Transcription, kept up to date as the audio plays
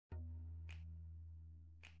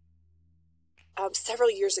Several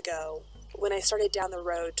years ago, when I started down the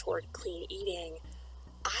road toward clean eating,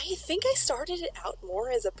 I think I started it out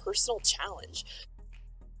more as a personal challenge.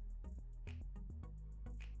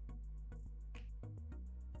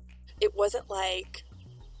 It wasn't like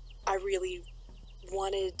I really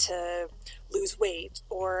wanted to lose weight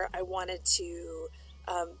or I wanted to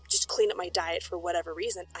just clean up my diet for whatever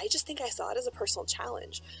reason. I just think I saw it as a personal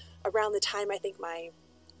challenge. Around the time I think my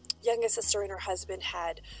youngest sister and her husband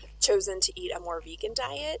had chosen to eat a more vegan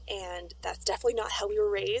diet, and that's definitely not how we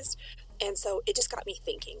were raised. And so it just got me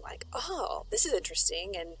thinking, like, oh, this is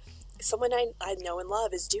interesting. And someone I know and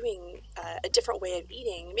love is doing a different way of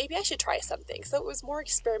eating. Maybe I should try something. So it was more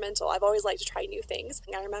experimental. I've always liked to try new things.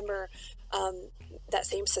 I remember that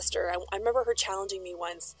same sister, I remember her challenging me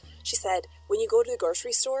once. She said, when you go to the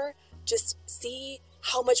grocery store, just see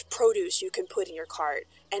how much produce you can put in your cart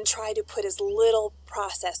and try to put as little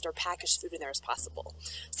processed or packaged food in there as possible.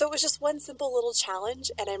 So it was just one simple little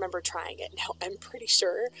challenge, and I remember trying it. Now, I'm pretty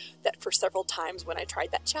sure that for several times when I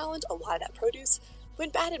tried that challenge, a lot of that produce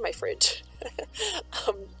went bad in my fridge.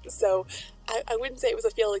 So I wouldn't say it was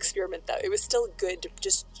a failed experiment, though. It was still good to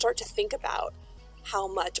just start to think about how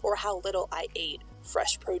much or how little I ate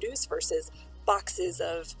fresh produce versus boxes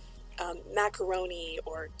of macaroni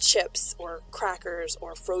or chips or crackers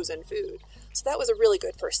or frozen food. So that was a really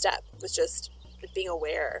good first step, was just being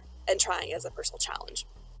aware and trying as a personal challenge.